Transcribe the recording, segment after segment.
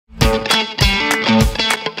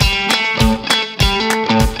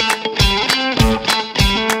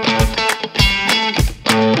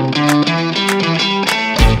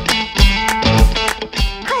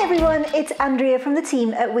from the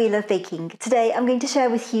team at We Love Baking. Today I'm going to share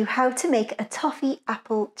with you how to make a toffee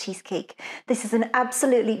apple cheesecake. This is an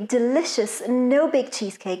absolutely delicious no-bake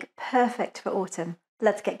cheesecake, perfect for autumn.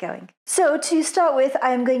 Let's get going. So to start with,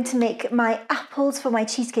 I am going to make my apples for my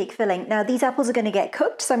cheesecake filling. Now these apples are going to get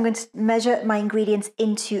cooked, so I'm going to measure my ingredients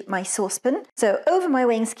into my saucepan. So over my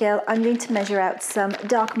weighing scale, I'm going to measure out some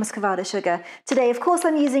dark Muscovado sugar. Today, of course,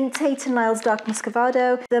 I'm using Tate and Lyle's dark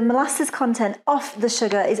Muscovado. The molasses content of the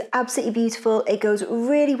sugar is absolutely beautiful. It goes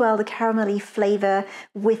really well, the caramelly flavour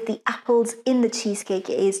with the apples in the cheesecake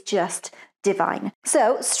is just divine.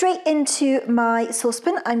 So straight into my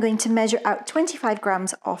saucepan, I'm going to measure out 25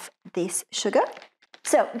 grams of this sugar.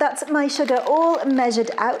 So that's my sugar all measured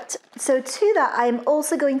out. So to that, I'm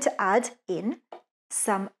also going to add in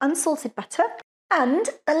some unsalted butter and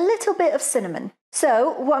a little bit of cinnamon.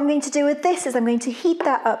 So what I'm going to do with this is I'm going to heat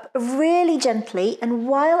that up really gently, and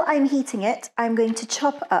while I'm heating it, I'm going to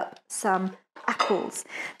chop up some apples.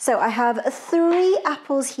 So I have 3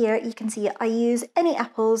 apples here. You can see I use any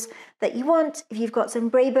apples that you want. If you've got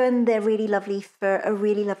some Braeburn, they're really lovely for a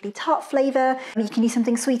really lovely tart flavour. You can use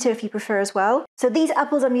something sweeter if you prefer as well. So these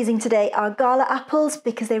apples I'm using today are Gala apples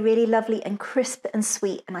because they're really lovely and crisp and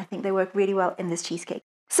sweet, and I think they work really well in this cheesecake.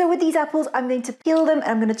 So with these apples, I'm going to peel them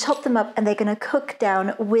and I'm going to chop them up, and they're going to cook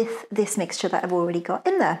down with this mixture that I've already got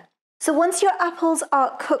in there. So once your apples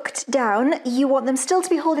are cooked down, you want them still to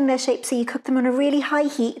be holding their shape, so you cook them on a really high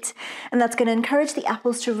heat, and that's going to encourage the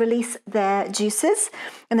apples to release their juices,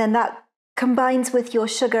 and then that combines with your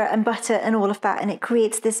sugar and butter and all of that, and it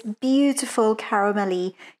creates this beautiful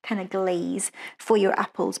caramelly kind of glaze for your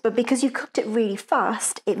apples. But because you cooked it really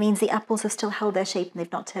fast, it means the apples have still held their shape and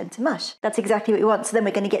they've not turned to mush. That's exactly what we want. So then we're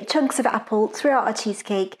going to get chunks of apple throughout our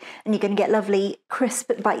cheesecake, and you're going to get lovely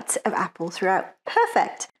crisp bites of apple throughout.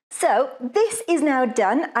 Perfect. So this is now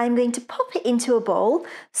done. I'm going to pop it into a bowl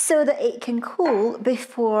so that it can cool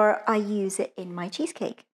before I use it in my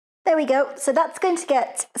cheesecake. There we go. So that's going to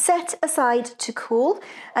get set aside to cool.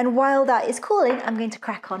 And while that is cooling, I'm going to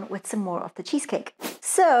crack on with some more of the cheesecake.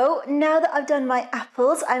 So now that I've done my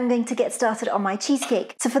apples, I'm going to get started on my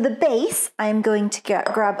cheesecake. So for the base, I'm going to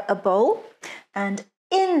grab a bowl, and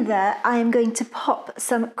in there, I am going to pop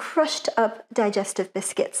some crushed up digestive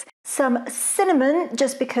biscuits, some cinnamon,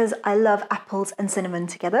 just because I love apples and cinnamon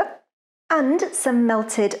together, and some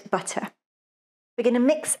melted butter. We're going to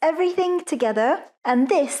mix everything together, and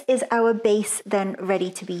this is our base then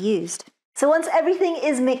ready to be used. So once everything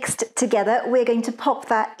is mixed together, we're going to pop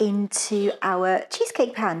that into our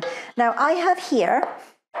cheesecake pan. Now I have here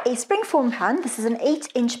a springform pan. This is an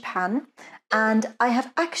 8-inch pan. And I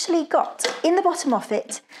have actually got in the bottom of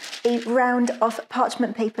it a round of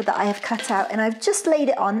parchment paper that I have cut out, and I've just laid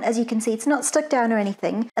it on. As you can see, it's not stuck down or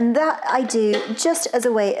anything, and that I do just as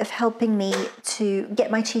a way of helping me to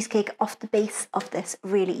get my cheesecake off the base of this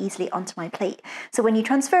really easily onto my plate. So when you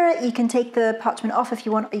transfer it, you can take the parchment off if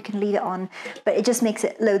you want, or you can leave it on, but it just makes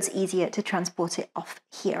it loads easier to transport it off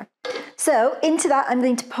here. So into that, I'm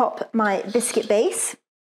going to pop my biscuit base.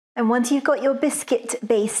 And once you've got your biscuit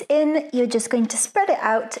base in, you're just going to spread it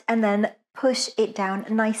out and then push it down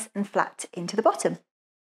nice and flat into the bottom.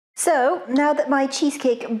 So now that my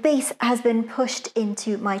cheesecake base has been pushed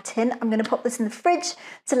into my tin, I'm going to pop this in the fridge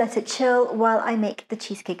to let it chill while I make the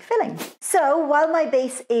cheesecake filling. So while my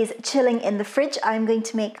base is chilling in the fridge, I'm going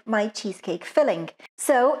to make my cheesecake filling.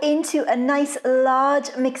 So into a nice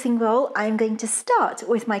large mixing bowl, I'm going to start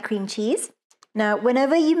with my cream cheese. Now,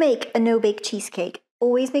 whenever you make a no-bake cheesecake,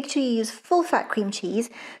 always make sure you use full fat cream cheese,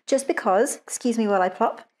 just because, excuse me while I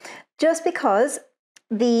plop, just because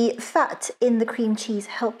the fat in the cream cheese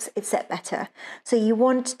helps it set better. So you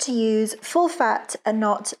want to use full fat and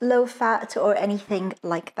not low fat or anything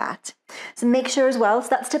like that. So make sure as well, so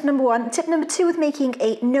that's tip number 1. Tip number 2 with making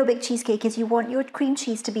a no-bake cheesecake is you want your cream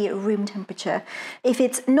cheese to be at room temperature. If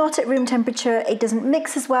it's not at room temperature, it doesn't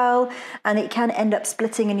mix as well, and it can end up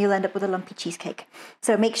splitting and you'll end up with a lumpy cheesecake.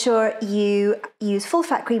 So make sure you use full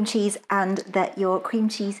fat cream cheese and that your cream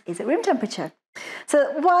cheese is at room temperature.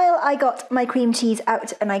 So while I got my cream cheese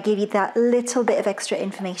out and I gave you that little bit of extra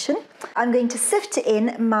information, I'm going to sift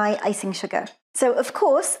in my icing sugar. So of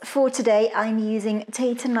course, for today, I'm using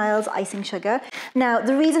Tate and Lyle's icing sugar. Now,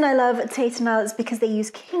 the reason I love Tate and Lyle is because they use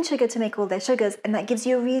cane sugar to make all their sugars, and that gives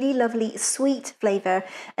you a really lovely sweet flavour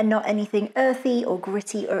and not anything earthy or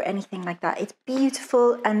gritty or anything like that. It's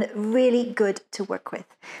beautiful and really good to work with.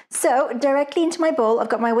 So directly into my bowl, I've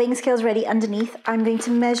got my weighing scales ready underneath. I'm going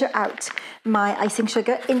to measure out my icing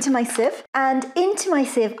sugar into my sieve, and into my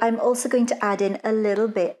sieve, I'm also going to add in a little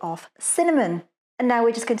bit of cinnamon. And now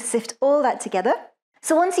we're just going to sift all that together.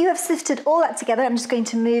 So once you have sifted all that together, I'm just going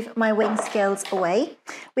to move my weighing scales away.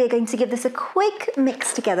 We are going to give this a quick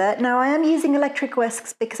mix together. Now I am using electric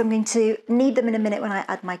whisks because I'm going to need them in a minute when I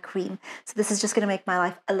add my cream. So this is just going to make my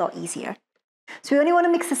life a lot easier. So we only want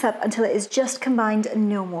to mix this up until it is just combined and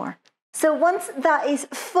no more. So once that is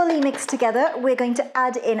fully mixed together, we're going to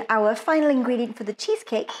add in our final ingredient for the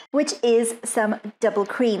cheesecake, which is some double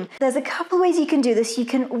cream. There's a couple ways you can do this. You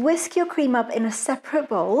can whisk your cream up in a separate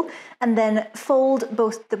bowl and then fold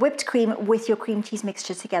both the whipped cream with your cream cheese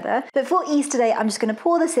mixture together. But for ease today, I'm just going to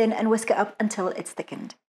pour this in and whisk it up until it's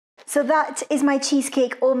thickened. So that is my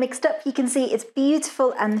cheesecake all mixed up. You can see it's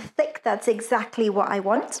beautiful and thick. That's exactly what I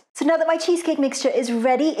want. So now that my cheesecake mixture is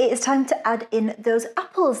ready, it is time to add in those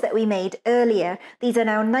apples that we made earlier. These are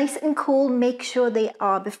now nice and cool. Make sure they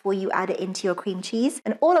are before you add it into your cream cheese.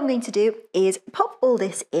 And all I'm going to do is pop all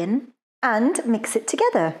this in and mix it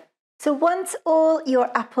together. So once all your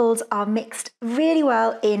apples are mixed really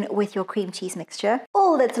well in with your cream cheese mixture,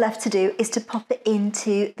 all that's left to do is to pop it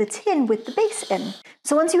into the tin with the base in.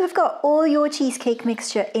 So once you have got all your cheesecake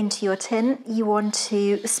mixture into your tin, you want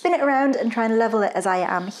to spin it around and try and level it as I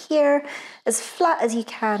am here, as flat as you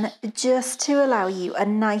can, just to allow you a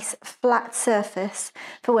nice flat surface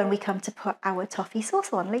for when we come to put our toffee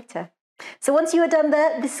sauce on later. So once you are done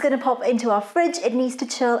there, this is going to pop into our fridge. It needs to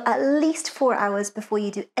chill at least 4 hours before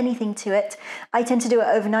you do anything to it. I tend to do it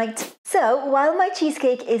overnight. So while my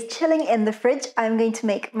cheesecake is chilling in the fridge, I'm going to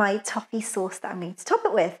make my toffee sauce that I'm going to top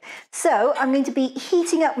it with. So I'm going to be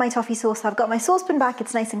heating up my toffee sauce. I've got my saucepan back,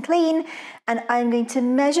 it's nice and clean, and I'm going to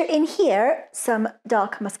measure in here some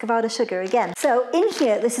dark Muscovado sugar again. So in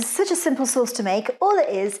here, this is such a simple sauce to make. All it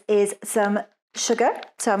is some sugar.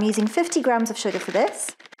 So I'm using 50 grams of sugar for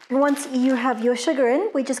this. And once you have your sugar in,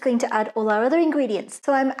 we're just going to add all our other ingredients.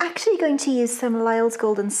 So I'm actually going to use some Lyle's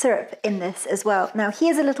golden syrup in this as well. Now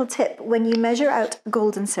here's a little tip. When you measure out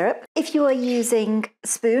golden syrup, if you are using a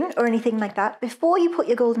spoon or anything like that, before you put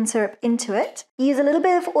your golden syrup into it, use a little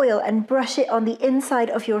bit of oil and brush it on the inside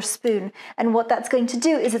of your spoon. And what that's going to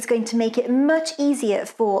do is it's going to make it much easier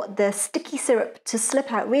for the sticky syrup to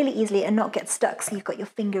slip out really easily and not get stuck, so you've got your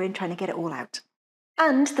finger in trying to get it all out.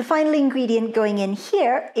 And the final ingredient going in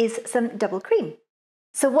here is some double cream.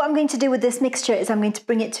 So what I'm going to do with this mixture is I'm going to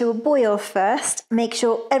bring it to a boil first, make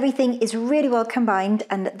sure everything is really well combined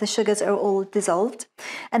and the sugars are all dissolved.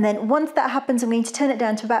 And then once that happens, I'm going to turn it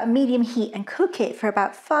down to about a medium heat and cook it for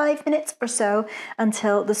about 5 minutes or so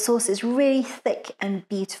until the sauce is really thick and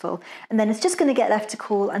beautiful. And then it's just going to get left to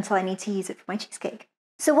cool until I need to use it for my cheesecake.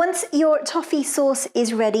 So once your toffee sauce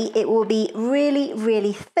is ready, it will be really,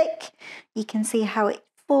 really thick. You can see how it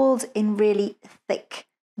falls in really thick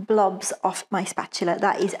blobs off my spatula.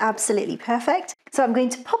 That is absolutely perfect. So I'm going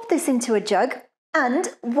to pop this into a jug, and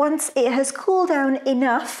once it has cooled down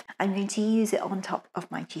enough, I'm going to use it on top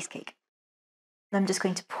of my cheesecake. I'm just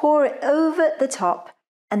going to pour it over the top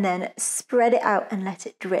and then spread it out and let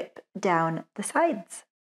it drip down the sides.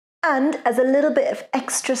 And as a little bit of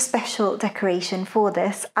extra special decoration for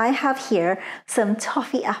this, I have here some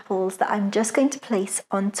toffee apples that I'm just going to place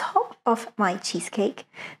on top of my cheesecake,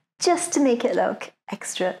 just to make it look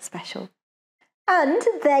extra special. And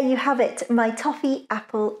there you have it, my toffee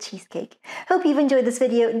apple cheesecake. Hope you've enjoyed this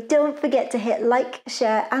video. Don't forget to hit like,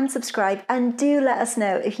 share and subscribe, and do let us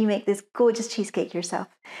know if you make this gorgeous cheesecake yourself.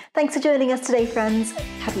 Thanks for joining us today, friends.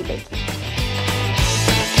 Happy baking.